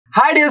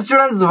Hi dear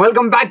students,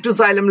 welcome back to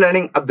Xylem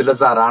Learning. Abdullah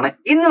sir ആണ്.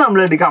 ഇന്ന് നമ്മൾ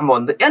എടുക്കാൻ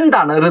പോകുന്നത്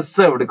എന്താണ്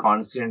റിസർവ്ഡ്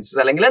കോൺസ്റ്റിറ്റ്യുവൻസീസ്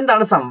അല്ലെങ്കിൽ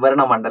എന്താണ്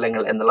സംവരണ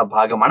മണ്ഡലങ്ങൾ എന്നുള്ള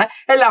ഭാഗമാണ്.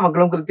 എല്ലാ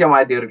മക്കളും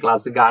കൃത്യമായിട്ട് ഒരു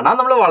ക്ലാസ് കാണാം.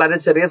 നമ്മൾ വളരെ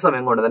ചെറിയ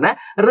സമയം കൊണ്ട് തന്നെ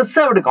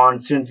റിസർവ്ഡ്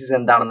കോൺസ്റ്റിറ്റ്യുവൻസീസ്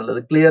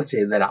എന്താണെന്നുള്ളത് ക്ലിയർ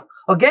ചെയ്തു തരാം.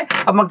 ഓക്കെ,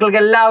 അപ്പൊ മക്കൾക്ക്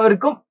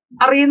എല്ലാവർക്കും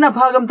അറിയുന്ന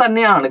ഭാഗം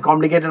തന്നെയാണ്,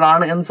 കോംപ്ലിക്കേറ്റഡ്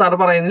ആണ് എന്ന് സാർ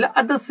പറയുന്നില്ല.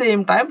 അറ്റ് ദ സെയിം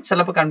ടൈം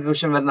ചിലപ്പോൾ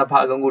കൺഫ്യൂഷൻ വരുന്ന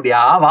ഭാഗം കൂടി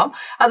ആവാം.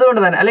 അതുകൊണ്ട്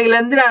തന്നെ അല്ലെങ്കിൽ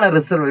എന്തിനാണ്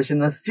റിസർവേഷൻ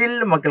സ്റ്റിൽ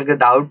മക്കൾക്ക്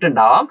ഡൗട്ട്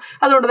ഉണ്ടാവാം.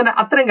 അതുകൊണ്ട് തന്നെ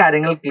അത്തരം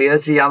കാര്യങ്ങൾ ക്ലിയർ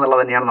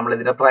ചെയ്യാന്നുള്ളത് തന്നെയാണ് നമ്മൾ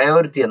ഇതിന്റെ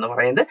പ്രയോറിറ്റി എന്ന്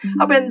പറയുന്നത്.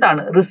 അപ്പൊ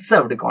എന്താണ്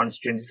റിസർവ്ഡ്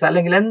കോൺസ്റ്റിറ്റ്യുവൻസീസ്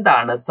അല്ലെങ്കിൽ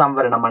എന്താണ്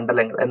സംവരണ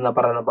മണ്ഡലങ്ങൾ എന്ന്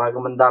പറയുന്ന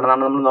ഭാഗം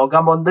എന്താണെന്നാണ് നമ്മൾ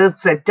നോക്കാൻ പോകുന്നത്.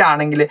 സെറ്റ്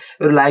ആണെങ്കിൽ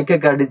ഒരു ലൈക്ക്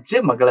ഒക്കെ അടിച്ച്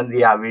മക്കൾ എന്ത്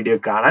ചെയ്യുക, വീഡിയോ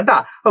കാണാം കേട്ടോ.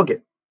 ഓക്കെ,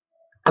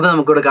 അത്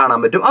നമുക്കിവിടെ കാണാൻ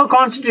പറ്റും. Our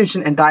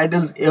constitution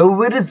entitles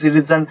every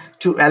citizen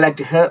to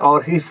elect her or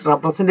his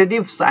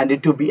representatives and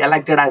to be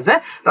elected as a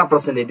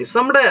representatives.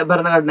 നമ്മുടെ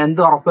ഭരണഘടന എന്ത്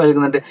ഉറപ്പ്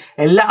നൽകുന്നുണ്ട്?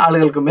 എല്ലാ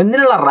ആളുകൾക്കും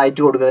എന്തിനുള്ള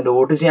റൈറ്റ് കൊടുക്കുന്നുണ്ട്?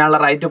 വോട്ട് ചെയ്യാനുള്ള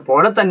റൈറ്റ്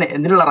പോലെ തന്നെ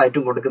എന്തിനുള്ള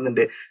റൈറ്റും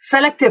കൊടുക്കുന്നുണ്ട്?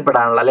 സെലക്ട്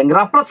ചെയ്യപ്പെടാനുള്ള അല്ലെങ്കിൽ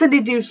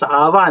റെപ്രസെന്റേറ്റീവ്സ്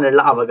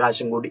ആവാനുള്ള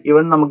അവകാശം കൂടി.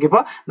 ഈവൻ നമുക്ക്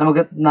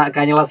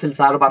കഴിഞ്ഞ ക്ലാസ്സിൽ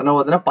സാർ പറഞ്ഞ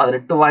പോലെ തന്നെ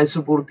 18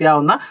 വയസ്സ്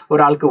പൂർത്തിയാവുന്ന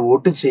ഒരാൾക്ക്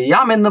വോട്ട്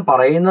ചെയ്യാമെന്ന്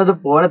പറയുന്നത്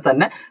പോലെ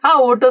തന്നെ ആ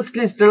വോട്ടേഴ്സ്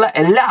ലിസ്റ്റിലുള്ള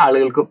എല്ലാ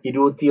ആളുകൾക്കും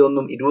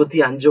 21ഉം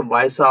 25ഉം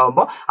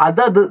വയസ്സാകുമ്പോൾ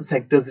അതത്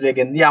സെക്ടേഴ്സിലേക്ക്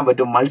എന്ത് ചെയ്യാൻ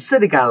പറ്റും?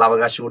 മത്സരിക്കാനുള്ള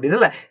അവകാശം കൂടി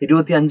അല്ലേ.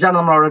 25ആണ്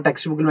നമ്മൾ അവിടെ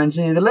ടെക്സ്റ്റ് ബുക്കിൽ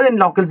മെൻഷൻ ചെയ്തിട്ടുള്ളത്.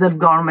 ലോക്കൽ സെൽഫ്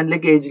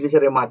ഗവൺമെന്റിലേക്ക് ഏജിൽ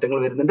ചെറിയ മാറ്റങ്ങൾ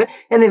വരുന്നുണ്ട്.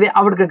 എന്നിവ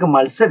അവിടേക്കൊക്കെ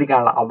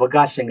മത്സരിക്കാനുള്ള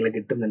അവകാശങ്ങൾ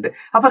കിട്ടുന്നുണ്ട്.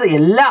 അപ്പൊ അത്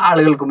എല്ലാ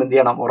ആളുകൾക്കും എന്ത്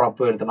ചെയ്യണം?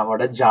 ഉറപ്പ് വരുത്തണം.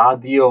 അവരുടെ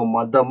ജാതിയോ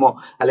മതമോ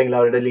അല്ലെങ്കിൽ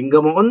അവരുടെ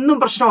ലിംഗമോ ഒന്നും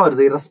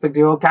പ്രശ്നമാവരുത്.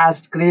 Irrespective of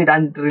caste, creed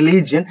and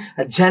religion,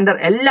 gender,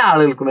 എല്ലാ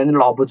ആളുകൾക്കും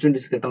എന്നുള്ള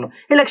ഓപ്പർച്യൂണിറ്റീസ് കിട്ടണം.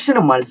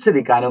 ഇലക്ഷന്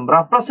മത്സരിക്കാനും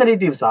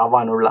റെപ്രസെന്റേറ്റീവ്സ്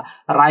ആവാനുള്ള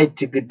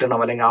റൈറ്റ് കിട്ടണം,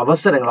 അല്ലെങ്കിൽ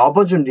അവസരങ്ങൾ,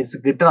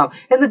 ഓപ്പർച്യൂണിറ്റീസ് കിട്ടണം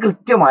എന്ന്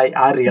കൃത്യമായി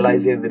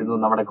റിയലൈസ് ചെയ്തിരുന്നു.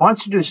 നമ്മുടെ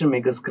കോൺസ്റ്റിറ്റ്യൂഷൻ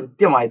മേക്കേഴ്സ്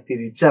കൃത്യമായി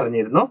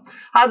തിരിച്ചറിഞ്ഞിരുന്നു.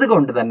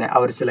 അതുകൊണ്ട് തന്നെ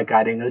അവർ ചില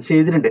കാര്യങ്ങൾ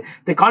ചെയ്തിട്ടുണ്ട്.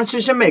 The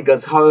constitution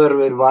makers, however,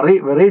 were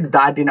worried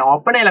that in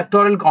open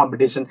electoral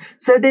competition,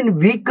 certain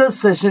weaker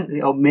sessions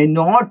may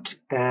not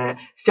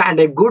stand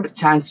a good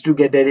chance to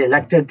get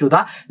elected to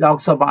the Lok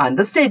Sabha and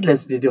the state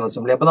legislative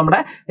assembly. അപ്പൊ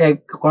നമ്മുടെ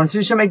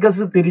constitution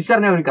makers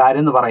തിരിച്ചറിഞ്ഞ ഒരു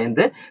കാര്യം എന്ന്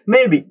പറയുന്നത്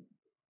may be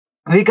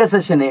weaker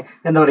സെഷന്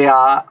എന്താ പറയാ,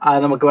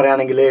 നമുക്ക്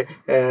പറയുകയാണെങ്കിൽ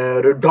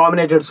ഒരു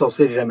ഡോമിനേറ്റഡ്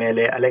സൊസൈറ്റിയുടെ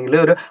മേലെ അല്ലെങ്കിൽ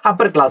ഒരു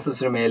അപ്പർ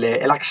ക്ലാസ്സസിന് മേലെ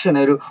ഇലക്ഷൻ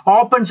ഒരു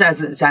ഓപ്പൺ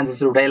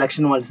ചാൻസസിലൂടെ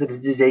ഇലക്ഷൻ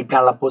മത്സരിച്ച്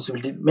ജയിക്കാനുള്ള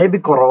പോസിബിലിറ്റി മേ ബി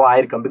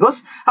കുറവായിരിക്കും. ബിക്കോസ്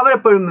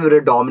അവരെപ്പോഴും ഇവർ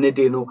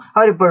ഡോമിനേറ്റ് ചെയ്യുന്നു,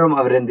 അവരെപ്പോഴും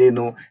അവരെന്ത്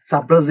ചെയ്യുന്നു,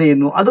 സപ്രസ്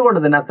ചെയ്യുന്നു. അതുകൊണ്ട്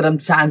തന്നെ അത്തരം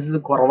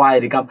ചാൻസസ്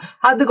കുറവായിരിക്കാം.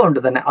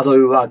 അതുകൊണ്ട് തന്നെ അത്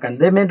ഒഴിവാക്കാൻ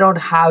they may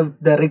not have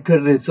the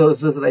required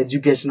resources,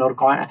 education or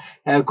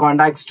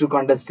contacts to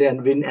contest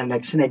and win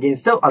election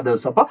against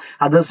others. അപ്പോൾ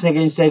അതേഴ്സിന്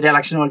അഗെയിൻസ്റ്റ് ആയിട്ട്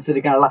ഇലക്ഷൻ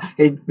മത്സരിക്കാനുള്ള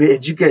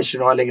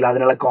എഡ്യൂക്കേഷനോ അല്ലെങ്കിൽ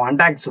അതിനുള്ള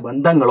കോണ്ടാക്ട്സോ,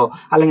 ബന്ധങ്ങളോ,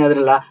 അല്ലെങ്കിൽ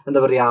അതിനുള്ള എന്താ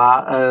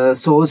പറയുക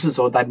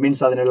സോഴ്സസോ, ദാറ്റ്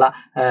മീൻസ് അതിനുള്ള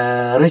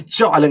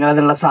റിച്ചോ അല്ലെങ്കിൽ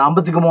അതിനുള്ള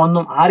സാമ്പത്തികമോ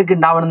ഒന്നും ആർക്കും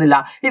ഉണ്ടാവണമെന്നില്ല,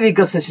 ഈ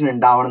വീക്കർ സെഷൻ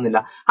ഉണ്ടാവണമെന്നില്ല.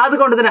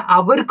 അതുകൊണ്ട് തന്നെ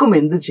അവർക്കും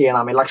എന്ത്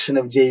ചെയ്യണം?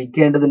 ഇലക്ഷന്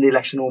ജയിക്കേണ്ടതുണ്ട്,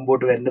 ഇലക്ഷന്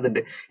മുമ്പോട്ട്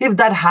വരേണ്ടതുണ്ട്. If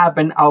that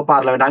happen our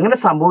parliament അങ്ങനെ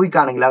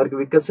സംഭവിക്കുകയാണെങ്കിൽ അവർക്ക്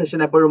വീക്കർ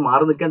സെഷൻ എപ്പോഴും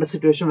മാറി നിൽക്കേണ്ട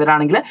സിറ്റുവേഷൻ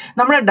വരാണെങ്കിൽ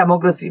നമ്മുടെ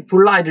ഡെമോക്രസി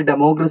ഫുള്ളായിട്ട്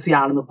ഡെമോക്രസി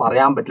ആണെന്ന്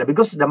പറയാൻ പറ്റില്ല.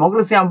 ബിക്കോസ്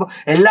ഡെമോക്രസി ആകുമ്പോൾ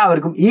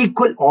എല്ലാവർക്കും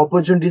ഈക്വൽ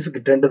ഓപ്പർച്യൂണിറ്റീസ്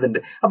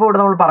കിട്ടേണ്ടതുണ്ട്. അപ്പോൾ ഇവിടെ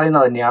നമ്മൾ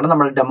പറയുന്നത് തന്നെയാണ്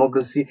നമ്മുടെ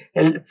ഡെമോക്രസി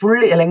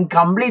ഫുള്ളി അല്ലെങ്കിൽ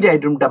കംപ്ലീറ്റ്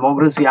ആയിട്ടും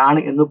ഡെമോക്രസി ആണ്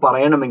എന്ന്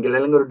പറയണമെങ്കിൽ,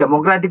 അല്ലെങ്കിൽ ഒരു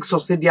ഡെമോക്രാറ്റിക്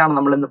സൊസൈറ്റി ആണ്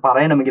നമ്മൾ എന്ന്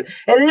പറയണമെങ്കിൽ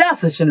എല്ലാ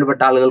സെഷനിലും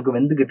പെട്ട ആളുകൾക്കും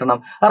എന്ത് കിട്ടണം?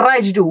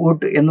 റൈറ്റ് ടു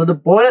വോട്ട്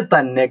എന്നതുപോലെ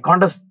തന്നെ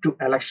കോണ്ടസ്റ്റ് ടു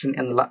ഇലക്ഷൻ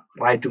എന്നുള്ള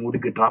റൈറ്റും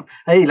കൂടി കിട്ടണം.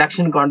 അതായത്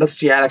ഇലക്ഷൻ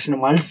കോണ്ടസ്റ്റ് ചെയ്യുക, ഇലക്ഷൻ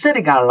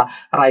മത്സരിക്കാനുള്ള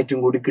റൈറ്റും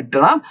കൂടി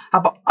കിട്ടണം.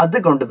 അപ്പൊ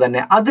അതുകൊണ്ട്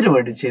തന്നെ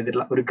അതിനുവേണ്ടി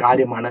ചെയ്തിട്ടുള്ള ഒരു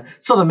കാര്യമാണ്.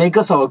 So the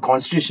makers of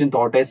constitution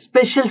thought A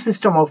special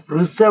system of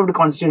reserved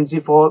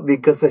constituency four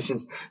weaker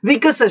sessions.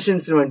 Weaker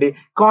സെഷൻസിന് വേണ്ടി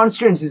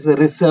കോൺസ്റ്റിറ്റ്യുവൻസീസ്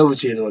റിസർവ്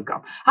ചെയ്ത്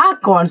വെക്കാം. ആ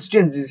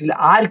കോൺസ്റ്റിറ്റ്യുവൻസീസിൽ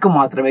ആർക്ക്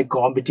മാത്രമേ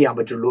കോമ്പറ്റ് ചെയ്യാൻ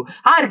പറ്റുള്ളൂ,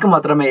 ആർക്ക്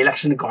മാത്രമേ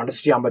ഇലക്ഷന്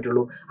കോണ്ടസ്റ്റ് ചെയ്യാൻ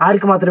പറ്റുള്ളൂ,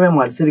 ആർക്ക് മാത്രമേ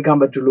മത്സരിക്കാൻ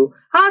പറ്റുള്ളൂ,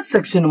 ആ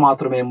സെക്ഷന്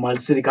മാത്രമേ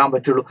മത്സരിക്കാൻ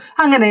പറ്റുള്ളൂ.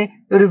 അങ്ങനെ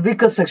ഒരു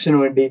വീക്കർ സെക്ഷന്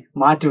വേണ്ടി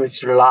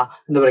മാറ്റിവെച്ചിട്ടുള്ള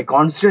എന്താ പറയുക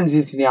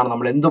കോൺസ്റ്റിറ്റ്യുവൻസീസിനെയാണ്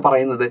നമ്മൾ എന്ത്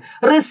പറയുന്നത്?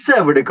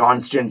 റിസർവ്ഡ്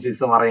കോൺസ്റ്റിറ്റ്യുവൻസീസ്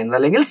എന്ന് പറയുന്നത്,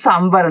 അല്ലെങ്കിൽ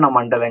സംവരണ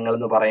മണ്ഡലങ്ങൾ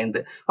എന്ന്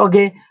പറയുന്നത്.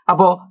 ഓക്കെ,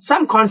 അപ്പോ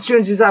some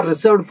constituencies are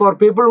reserved for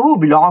people who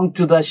belong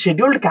to the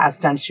scheduled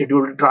caste and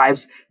scheduled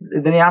tribes.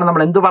 ഇതിനെയാണ്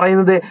നമ്മൾ എന്ത്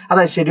പറയുന്നത്?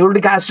 അതായത്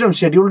ഷെഡ്യൂൾഡ് കാസ്റ്റിനും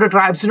ഷെഡ്യൂൾഡ്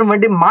ട്രൈബ്സിനും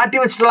വേണ്ടി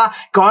മാറ്റിവെച്ചിട്ടുള്ള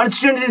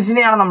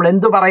കോൺസ്റ്റിറ്റ്യുവൻസീസിനെയാണ് നമ്മൾ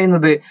എന്ത്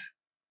പറയുന്നത്?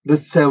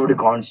 റിസർവ്ഡ്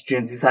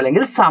കോൺസ്റ്റിറ്റ്യുവൻസീസ്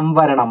അല്ലെങ്കിൽ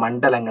സംവരണ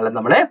മണ്ഡലങ്ങൾ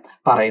നമ്മൾ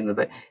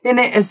പറയുന്നത്. In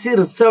S C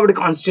reserved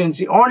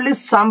constituency only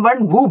someone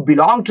who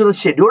belong to the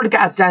scheduled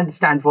caste and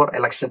stand for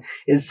election.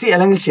 S C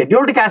അല്ലെങ്കിൽ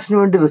ഷെഡ്യൂൾഡ് കാസ്റ്റിന്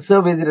വേണ്ടി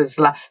റിസർവ്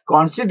ചെയ്തിട്ടുള്ള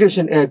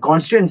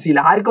കോൺസ്റ്റിറ്റ്യുവൻസിയിൽ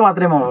ആർക്ക്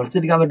മാത്രമേ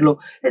മത്സരിക്കാൻ പറ്റുള്ളൂ?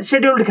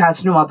 ഷെഡ്യൂൾഡ്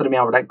കാസ്റ്റിന് മാത്രമേ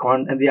അവിടെ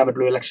എന്ത് ചെയ്യാൻ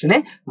പറ്റുള്ളൂ? ഇലക്ഷന്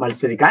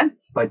മത്സരിക്കാൻ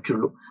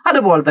പറ്റുള്ളൂ.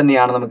 അതുപോലെ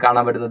തന്നെയാണ് നമുക്ക്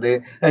കാണാൻ പറ്റുന്നത്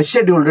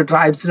ഷെഡ്യൂൾഡ്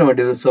ട്രൈബ്സിന്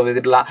വേണ്ടി റിസർവ്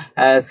ചെയ്തിട്ടുള്ള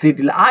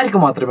സീറ്റിൽ ആർക്ക്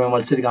മാത്രമേ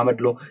മത്സരിക്കാൻ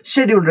പറ്റുള്ളൂ?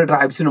 ഷെഡ്യൂൾഡ്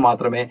ട്രൈബ്സിന്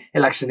മാത്രമേ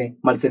ഇലക്ഷന്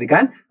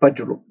മത്സരിക്കാൻ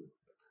പറ്റുള്ളൂ.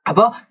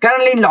 അപ്പോൾ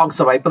കറന്റ്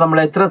ലോക്സഭ ഇപ്പൊ നമ്മൾ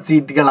എത്ര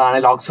സീറ്റുകളാണ്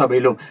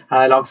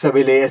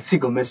ലോക്സഭയിൽ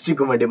എസ്.സിക്കും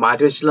എസ്.ടിക്കും വേണ്ടി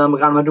മാറ്റി വെച്ചിട്ടുള്ളത്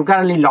നമുക്ക് കാണാൻ പറ്റും.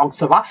 Current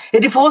Lok Sabha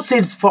 84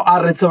 seats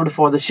are reserved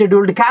for the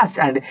scheduled caste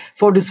and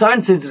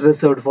 47 seats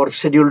reserved for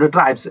scheduled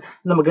tribes.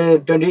 നമുക്ക്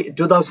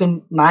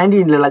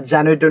 2019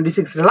 ജനുവരി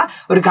 26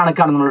 ഒരു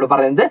കണക്കാണ് നമ്മളോട്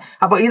പറയുന്നത്.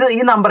 അപ്പോൾ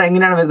ഈ നമ്പർ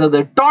എങ്ങനെയാണ് വരുന്നത്?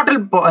 ടോട്ടൽ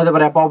എന്താ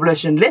പറയാ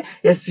പോപ്പുലേഷനിൽ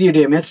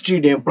എസ്.സിയുടെയും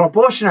എസ്.ടിയുടെയും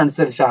പ്രൊപ്പോർഷൻ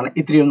അനുസരിച്ചാണ്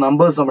ഇത്രയും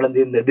നമ്പേഴ്സ് നമ്മൾ എന്ത്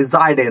ചെയ്യുന്നത്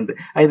ഡിസൈഡ് ചെയ്യുന്നത്.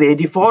 അതായത്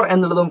 84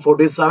 എന്നുള്ളതും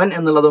 47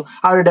 എന്നുള്ളതും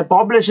അവരുടെ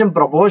പോപ്പുലേഷൻ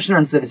പ്രൊപ്പോർഷൻ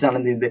അനുസരിച്ചാണ്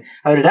എന്ത് ചെയ്യുന്നത്,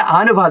 അവരുടെ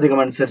ആനുപാതികം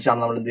അനുസരിച്ചാണ്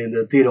നമ്മൾ എന്ത്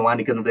ചെയ്യുന്നത്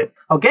തീരുമാനിക്കുന്നത്.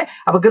 ഓക്കെ,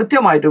 അപ്പൊ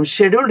കൃത്യമായിട്ടും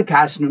ഷെഡ്യൂൾഡ്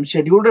കാസ്റ്റിനും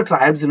ഷെഡ്യൂൾഡ്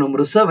ട്രൈബ്സിനും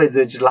റിസർവ് ചെയ്ത്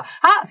വെച്ചിട്ടുള്ള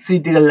ആ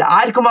സീറ്റുകളിൽ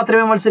ആർക്ക്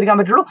മാത്രമേ മത്സരിക്കാൻ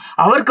പറ്റുള്ളൂ?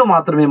 അവർക്ക്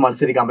മാത്രമേ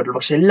മത്സരിക്കാൻ പറ്റുള്ളൂ.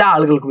 പക്ഷെ എല്ലാ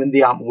ആളുകൾക്കും എന്ത്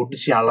ചെയ്യാം, വോട്ട്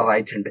ചെയ്യാനുള്ള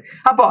റൈറ്റ് ഉണ്ട്.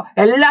 അപ്പോൾ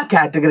എല്ലാ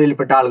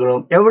കാറ്റഗറിയിൽപ്പെട്ട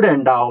ആളുകളും എവിടെ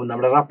ഉണ്ടാവും?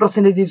 നമ്മുടെ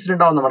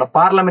റെപ്രസെന്റേറ്റീവ്സിലുണ്ടാവും, നമ്മുടെ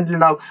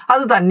പാർലമെന്റിലുണ്ടാവും.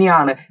 അത്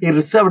തന്നെയാണ് ഈ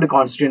റിസർവ്ഡ്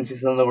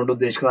കോൺസ്റ്റിറ്റ്യുവൻസീസ് എന്നുകൊണ്ട്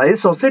ഉദ്ദേശിക്കുന്നത്.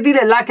 അതായത് സൊസൈറ്റിയിൽ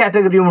എല്ലാ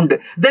കാറ്റഗറിയും ഉണ്ട്.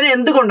 ഇതിന്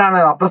എന്തുകൊണ്ടാണ്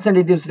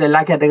റെപ്രസെന്റേറ്റീവ്സിൽ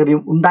എല്ലാ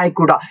കാറ്റഗറിയും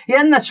ഉണ്ടായിക്കൂടാ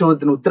എന്ന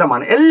ചോദ്യത്തിന്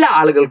ഉത്തരമാണ് എല്ലാ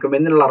ആളുകൾക്കും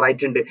എന്നുള്ള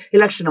റൈറ്റ് ഉണ്ട്,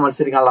 ഇലക്ഷന്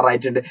മത്സരിക്കാനുള്ള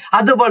റൈറ്റ് ഉണ്ട്.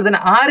 അതുപോലെ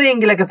തന്നെ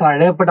ആരെങ്കിലൊക്കെ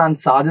തഴയപ്പെടാൻ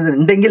സാധ്യത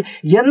ഉണ്ടെങ്കിൽ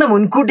എന്ന്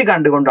മുൻകൂട്ടി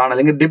കണ്ടുകൊണ്ടാണ്,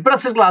 അല്ലെങ്കിൽ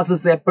ഡിപ്രസ്ഡ്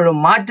ക്ലാസ്സസ്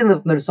എപ്പോഴും മാറ്റി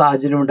നിർത്തുന്ന ഒരു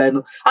സാഹചര്യം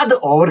ഉണ്ടായിരുന്നു. അത്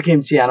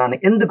ഓവർകം ചെയ്യാനാണ്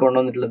എന്ത്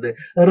കൊണ്ടുവന്നിട്ടുള്ളത്?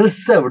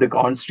 റിസർവ്ഡ്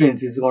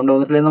കോൺസ്റ്റിറ്റ്യുവൻസീസ്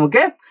കൊണ്ടുവന്നിട്ടുള്ളത്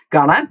നമുക്ക്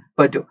കാണാൻ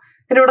പറ്റും.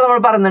 ഇവിടെ നമ്മൾ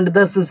പറയുന്നുണ്ട്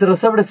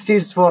reserved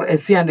seats four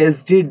Sc and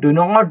എസ്.ടി do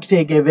not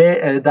take away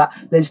the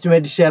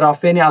legitimate share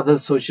of any other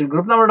social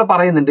group. നമ്മളിവിടെ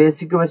പറയുന്നുണ്ട്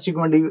എസ്.സിക്കും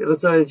എസ്.ടിക്കും വേണ്ടി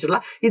റിസർവ് ചെയ്തിട്ടുള്ള.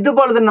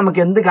 ഇതുപോലെ തന്നെ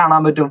നമുക്ക് എന്ത്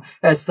കാണാൻ പറ്റും?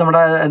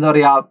 നമ്മുടെ എന്താ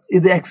പറയാ,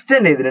 ഇത്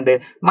എക്സ്റ്റെൻഡ് ചെയ്തിട്ടുണ്ട്,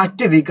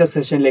 മറ്റ് വീക്കർ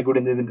സെഷനിലേക്ക്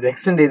കൂടി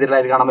എക്സ്റ്റെൻഡ്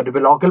ചെയ്തിട്ടുള്ളതായിട്ട് കാണാൻ പറ്റും.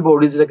 ഇപ്പൊ ലോക്കൽ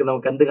ബോഡീസിലൊക്കെ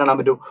നമുക്ക് എന്ത് കാണാൻ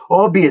പറ്റും?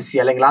 OBSC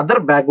അല്ലെങ്കിൽ അതർ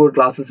ബാക്ക്വേർഡ്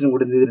ക്ലാസ്സസിനും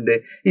കൂടി എന്ത് ചെയ്തിട്ടുണ്ട്,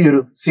 ഈ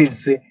ഒരു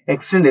സീറ്റ്സ്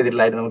എക്സ്റ്റെൻഡ്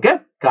ചെയ്തിട്ടുള്ളതായിട്ട് നമുക്ക്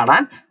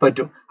കാണാൻ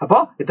പറ്റും.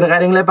 അപ്പോൾ ഇത്ര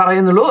കാര്യങ്ങളെ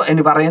പറയുന്നുള്ളൂ.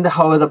 ഇനി പറയുന്നത്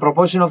how the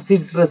proportion of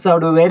seats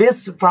reserved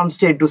various from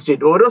state to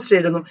state. ഓരോ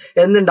സ്റ്റേറ്റിൽ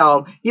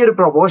എന്തുണ്ടാവും, ഈ ഒരു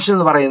പ്രൊപ്പോർഷൻ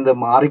എന്ന് പറയുന്നത്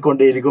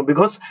മാറിക്കൊണ്ടേയിരിക്കും.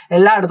 ബിക്കോസ്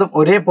എല്ലായിടത്തും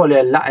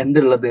ഒരേപോലെയല്ല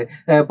എന്തുള്ളത്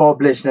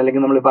പോപ്പുലേഷൻ,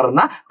 അല്ലെങ്കിൽ നമ്മൾ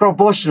പറയുന്ന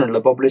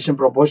പോപ്പുലേഷൻ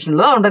പ്രൊപ്പോർഷൻ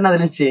ഉള്ളത്. അതുകൊണ്ട് തന്നെ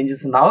അതിൽ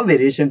ചേഞ്ചസ് ഉണ്ടാവും,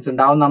 വേരിയേഷൻസ്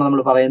ഉണ്ടാവും എന്നാണ്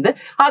നമ്മൾ പറയുന്നത്.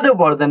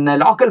 അതുപോലെ തന്നെ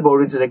ലോക്കൽ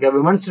ബോഡീസിലൊക്കെ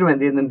വിമൻസിനും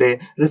എന്ത് ചെയ്യുന്നുണ്ട്,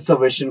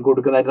 റിസർവേഷൻ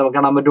കൊടുക്കുന്നതായിട്ട് നമുക്ക്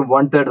കാണാൻ പറ്റും.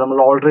 1/3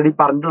 നമ്മൾ ഓൾറെഡി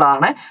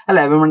പറഞ്ഞിട്ടുള്ളതാണ്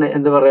അല്ലെ. വിമൺ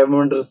എന്താ പറയുക,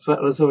 വിമൺ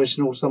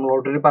റിസർവേഷനെ കുറിച്ച് നമ്മൾ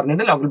ഓൾറെഡി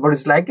പറഞ്ഞിട്ടുണ്ട്. ലോക്കൽ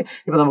ബോഡീസിലേക്ക്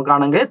ഇപ്പൊ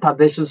നമുക്കാണെങ്കിൽ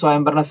തദ്ദേശ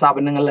സ്വയംഭരണ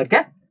സ്ഥാപനങ്ങളിലൊക്കെ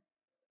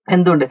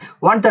എന്തുകൊണ്ട്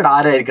 1/3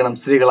 ആരായിരിക്കണം?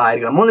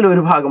 സ്ത്രീകളായിരിക്കണം.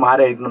 1/3 ഭാഗം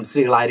ആരായിരിക്കണം?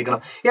 സ്ത്രീകളായിരിക്കണം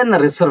എന്ന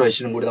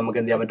റിസർവേഷനും കൂടി നമുക്ക്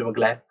എന്ത് ചെയ്യാൻ പറ്റും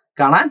മക്കളെ,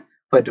 കാണാൻ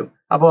പറ്റും.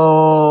 അപ്പോ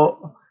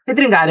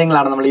ഇത്രയും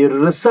കാര്യങ്ങളാണ് നമ്മൾ ഈ ഒരു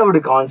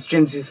റിസർവ്ഡ്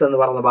കോൺസ്റ്റിറ്റ്യുവൻസീസ് എന്ന്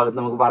പറയുന്ന ഭാഗത്ത്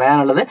നമുക്ക്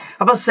പറയാനുള്ളത്.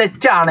 അപ്പൊ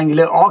സെറ്റ്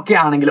ആണെങ്കിൽ ഓക്കെ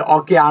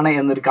ആണ്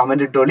എന്നൊരു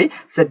കമന്റ് ഇട്ടോളി.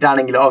 സെറ്റ്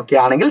ആണെങ്കിൽ ഓക്കെ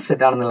ആണെങ്കിൽ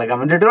സെറ്റ് ആണെന്നുള്ള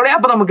കമന്റ് ഇട്ടോളി.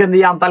 അപ്പൊ നമുക്ക് എന്ത്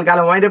ചെയ്യാം,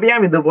 തൽക്കാലം വൈൻഡപ്പ്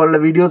ചെയ്യാം. ഇതുപോലുള്ള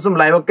വീഡിയോസും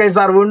ലൈവ് ഒക്കെ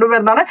സാർ വീണ്ടും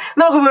വരുന്നതാണ്.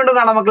 നമുക്ക് വീണ്ടും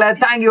കാണാം മക്കളെ.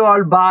 Thank you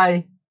all, by.